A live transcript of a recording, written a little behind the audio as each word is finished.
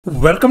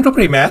Welcome to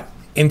PreMath.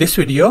 In this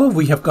video,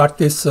 we have got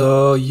this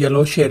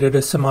yellow shaded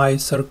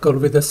semicircle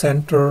with a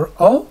center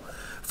O,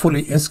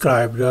 fully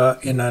inscribed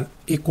in an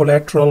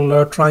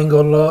equilateral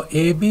triangle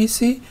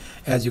ABC,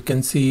 as you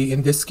can see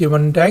in this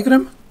given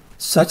diagram,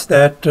 such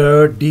that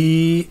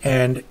D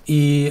and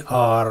E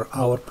are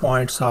our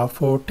points of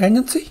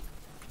tangency.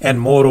 And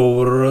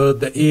moreover,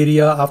 the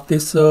area of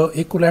this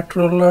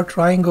equilateral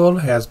triangle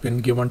has been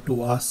given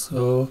to us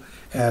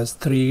as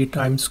 3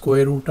 times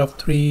square root of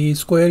 3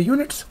 square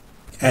units.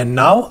 And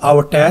now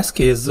our task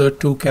is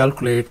to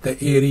calculate the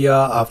area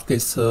of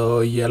this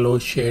yellow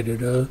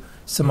shaded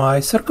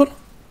semicircle.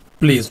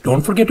 Please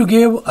don't forget to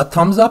give a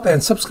thumbs up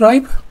and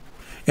subscribe.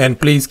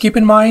 And please keep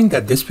in mind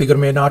that this figure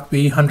may not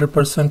be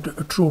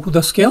 100% true to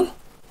the scale.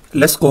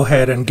 Let's go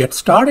ahead and get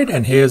started.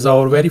 And here's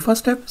our very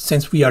first step.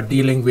 Since we are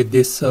dealing with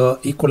this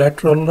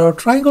equilateral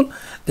triangle,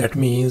 that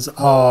means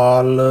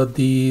all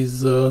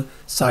these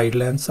side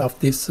lengths of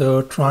this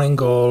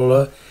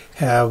triangle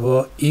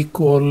have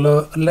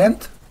equal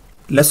length.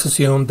 Let's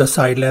assume the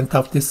side length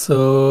of this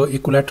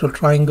equilateral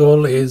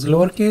triangle is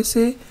lowercase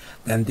a,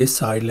 then this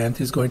side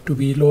length is going to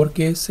be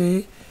lowercase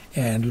a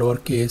and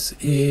lowercase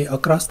a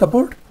across the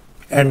board.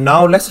 And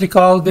now let's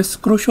recall this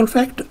crucial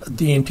fact.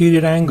 The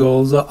interior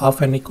angles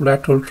of an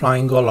equilateral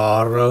triangle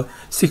are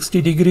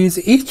 60 degrees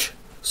each.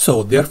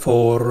 So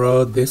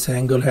therefore this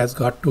angle has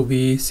got to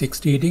be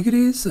 60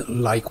 degrees.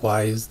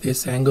 Likewise,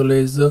 this angle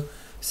is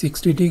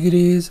 60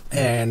 degrees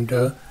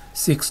and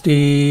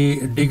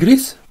 60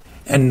 degrees.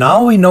 And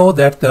now we know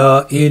that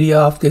the area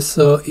of this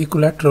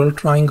equilateral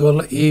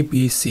triangle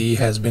ABC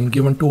has been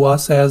given to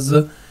us as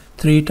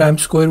 3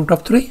 times square root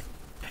of 3.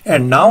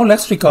 And now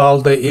let's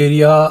recall the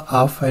area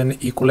of an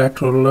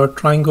equilateral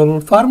triangle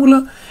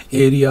formula.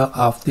 Area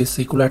of this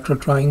equilateral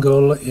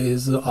triangle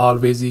is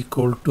always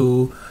equal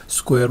to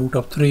square root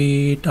of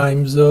 3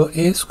 times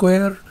a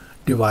square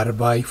divided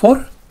by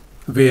 4,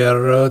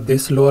 where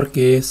this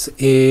lowercase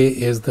a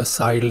is the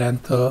side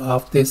length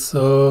of this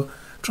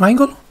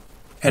triangle.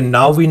 And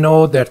now we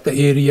know that the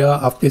area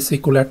of this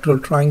equilateral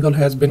triangle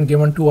has been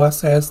given to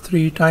us as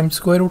 3 times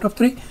square root of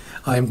 3.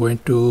 I am going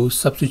to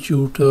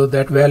substitute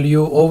that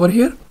value over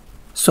here.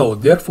 So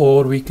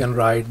therefore we can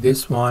write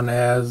this one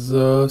as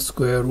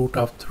square root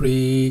of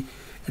 3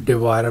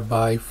 divided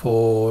by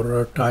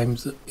 4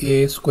 times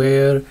a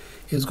square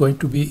is going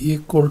to be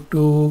equal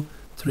to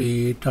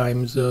 3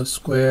 times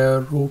square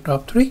root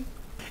of 3.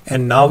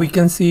 And now we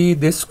can see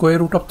this square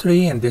root of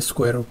 3 and this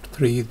square root of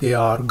 3, they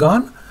are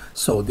gone.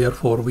 So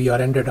therefore we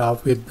are ended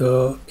up with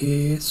the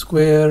a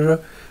square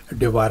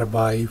divided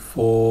by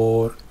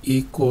 4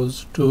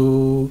 equals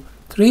to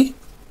 3.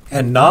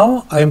 And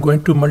now I am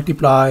going to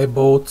multiply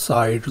both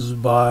sides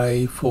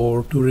by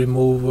 4 to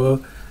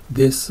remove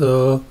this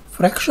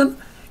fraction.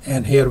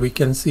 And here we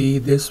can see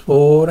this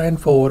 4 and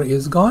 4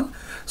 is gone.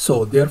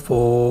 So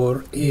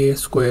therefore a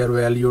square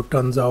value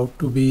turns out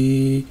to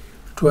be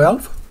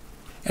 12.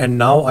 And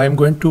now I am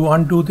going to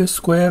undo this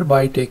square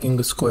by taking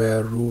the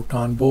square root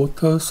on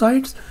both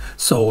sides.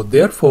 So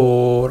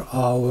therefore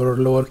our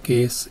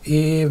lowercase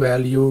a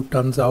value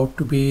turns out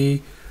to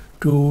be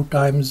 2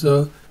 times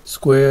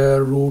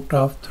square root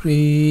of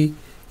 3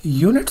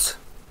 units.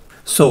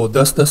 So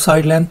thus the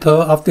side length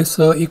of this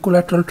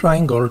equilateral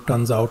triangle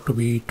turns out to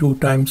be 2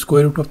 times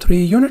square root of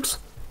 3 units.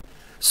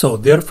 So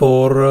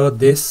therefore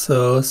this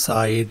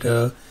side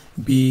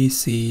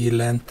BC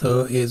length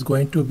is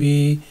going to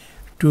be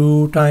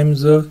 2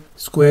 times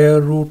square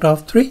root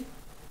of 3.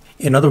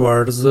 In other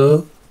words,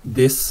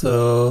 this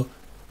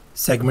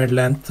segment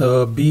length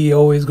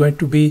BO is going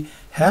to be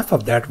half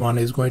of that one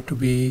is going to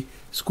be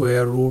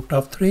square root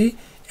of 3,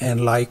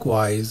 and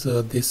likewise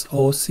this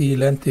OC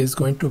length is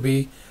going to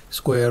be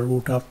square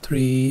root of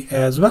 3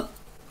 as well.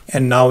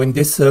 And now in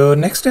this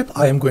next step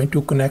I am going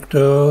to connect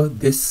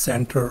this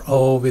center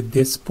O with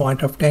this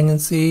point of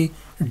tangency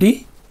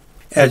D,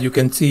 as you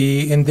can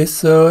see in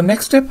this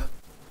next step.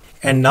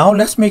 And now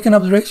let's make an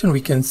observation.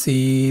 We can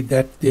see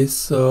that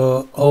this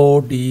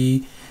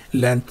OD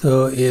length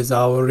is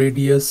our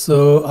radius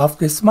of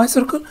this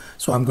semicircle.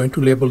 So I'm going to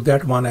label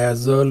that one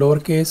as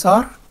lowercase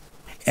r.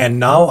 And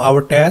now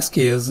our task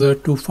is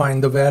to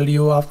find the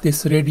value of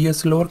this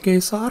radius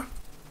lowercase r.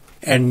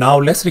 And now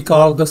let's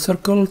recall the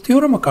circle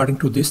theorem. According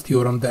to this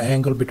theorem, the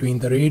angle between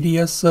the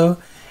radius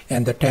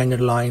and the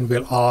tangent line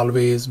will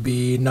always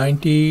be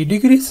 90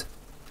 degrees.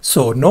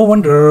 So no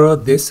wonder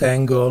this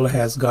angle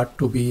has got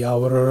to be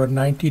our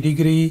 90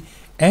 degree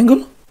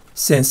angle,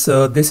 since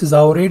this is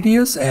our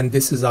radius and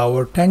this is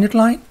our tangent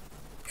line.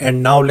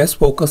 And now let's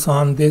focus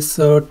on this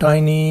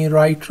tiny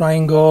right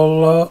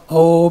triangle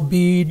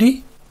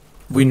OBD.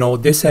 We know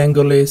this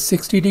angle is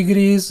 60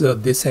 degrees,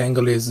 this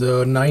angle is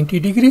 90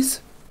 degrees.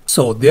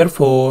 So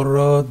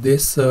therefore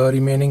this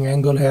remaining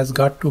angle has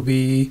got to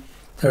be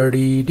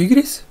 30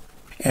 degrees.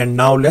 And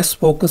now let's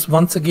focus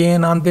once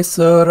again on this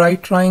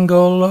right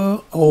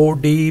triangle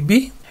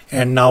ODB.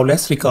 And now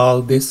let's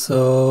recall this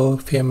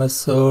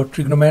famous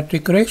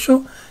trigonometric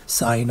ratio.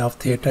 Sine of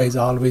theta is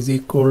always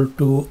equal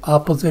to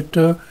opposite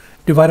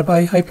divided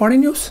by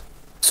hypotenuse.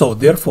 So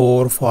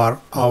therefore, for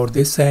our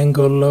this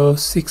angle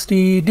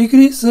 60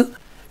 degrees,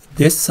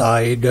 this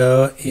side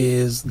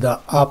is the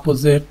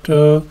opposite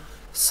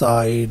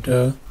side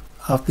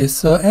of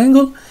this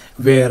angle,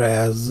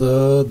 whereas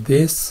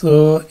this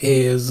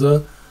is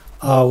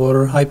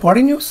our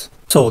hypotenuse.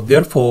 So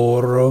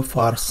therefore,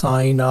 for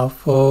sine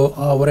of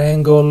our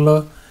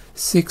angle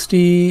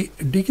 60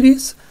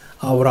 degrees,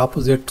 our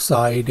opposite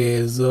side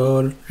is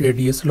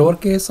radius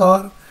lowercase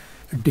r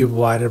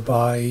divided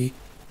by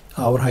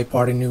our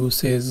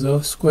hypotenuse is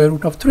square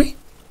root of 3.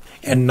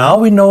 And now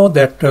we know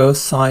that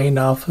sine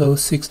of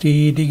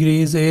 60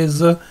 degrees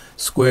is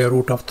square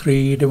root of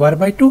 3 divided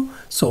by 2.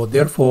 So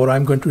therefore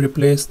I'm going to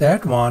replace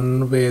that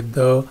one with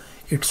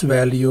its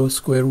value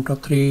square root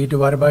of 3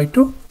 divided by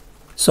 2.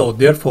 So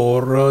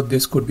therefore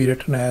this could be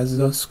written as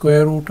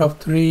square root of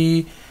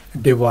 3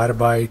 divided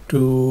by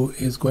 2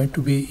 is going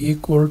to be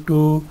equal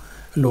to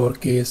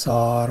lowercase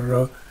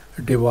r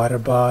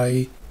divided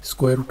by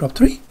square root of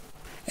 3.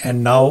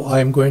 And now I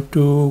am going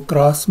to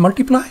cross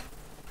multiply.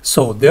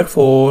 So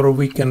therefore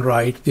we can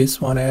write this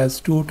one as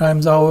 2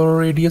 times our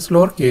radius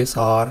lowercase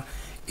r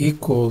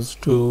equals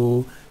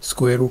to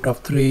square root of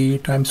 3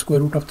 times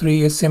square root of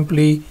 3 is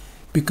simply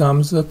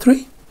becomes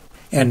 3.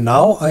 And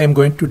now I am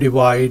going to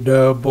divide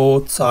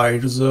both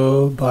sides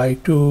by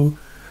 2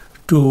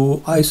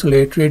 to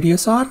isolate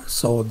radius r.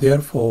 So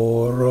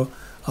therefore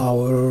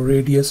our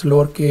radius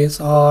lowercase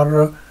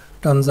r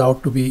turns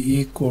out to be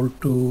equal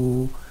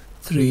to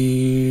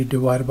 3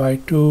 divided by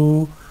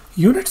 2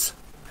 units.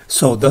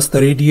 So thus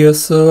the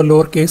radius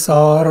lowercase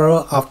r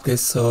of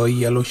this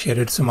yellow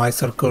shaded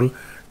semicircle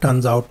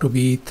turns out to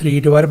be 3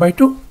 divided by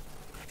 2.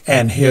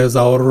 And here's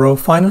our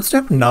final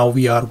step. Now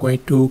we are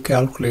going to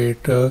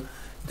calculate the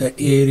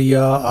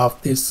area of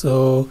this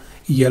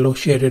yellow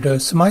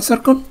shaded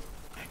semicircle.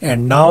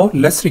 And now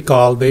let's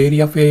recall the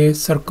area of a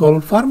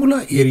circle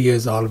formula. Area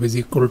is always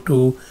equal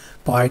to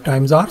pi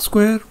times r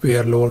square,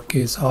 where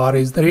lowercase r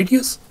is the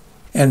radius.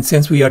 And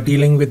since we are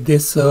dealing with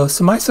this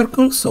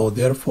semicircle, so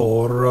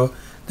therefore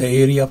the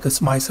area of the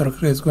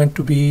semicircle is going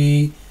to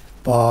be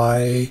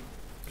pi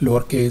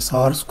lowercase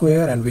r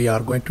square, and we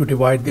are going to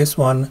divide this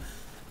one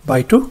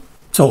by 2.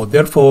 So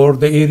therefore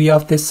the area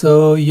of this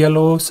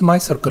yellow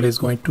semicircle is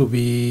going to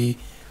be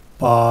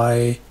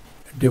pi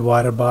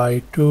divided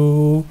by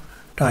 2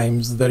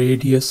 times the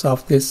radius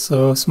of this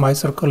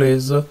semicircle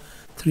is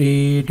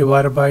 3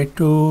 divided by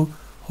 2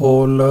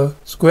 whole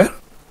square.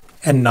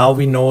 And now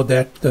we know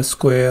that the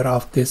square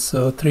of this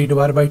 3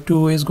 divided by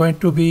 2 is going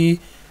to be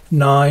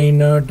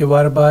 9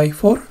 divided by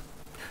 4.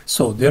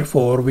 So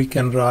therefore we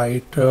can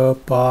write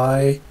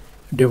pi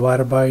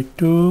divided by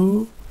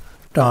 2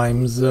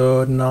 times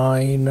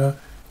 9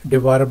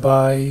 divided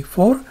by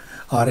 4.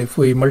 Or if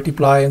we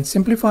multiply and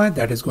simplify,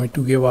 that is going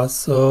to give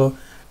us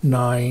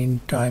 9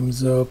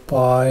 times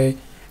pi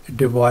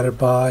divided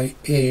by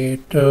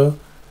 8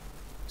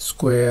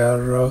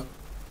 square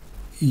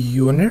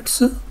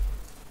units.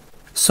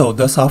 So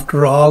thus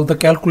after all the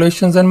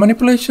calculations and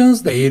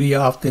manipulations, the area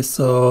of this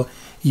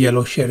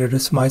yellow shaded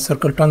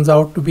semicircle turns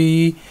out to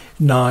be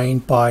 9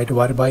 pi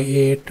divided by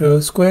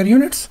 8 square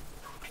units.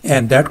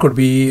 And that could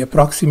be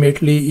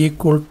approximately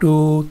equal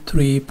to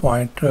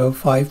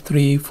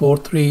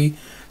 3.5343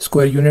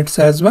 square units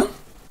as well.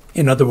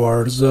 In other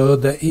words,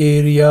 the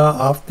area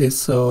of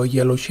this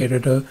yellow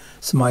shaded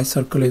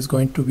semicircle is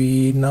going to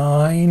be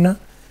 9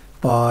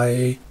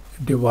 pi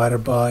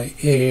divided by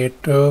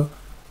 8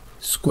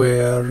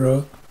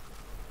 square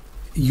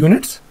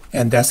units.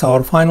 And that's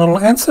our final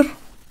answer.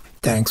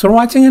 Thanks for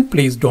watching, and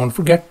please don't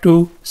forget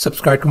to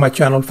subscribe to my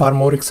channel for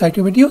more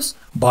exciting videos.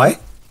 Bye.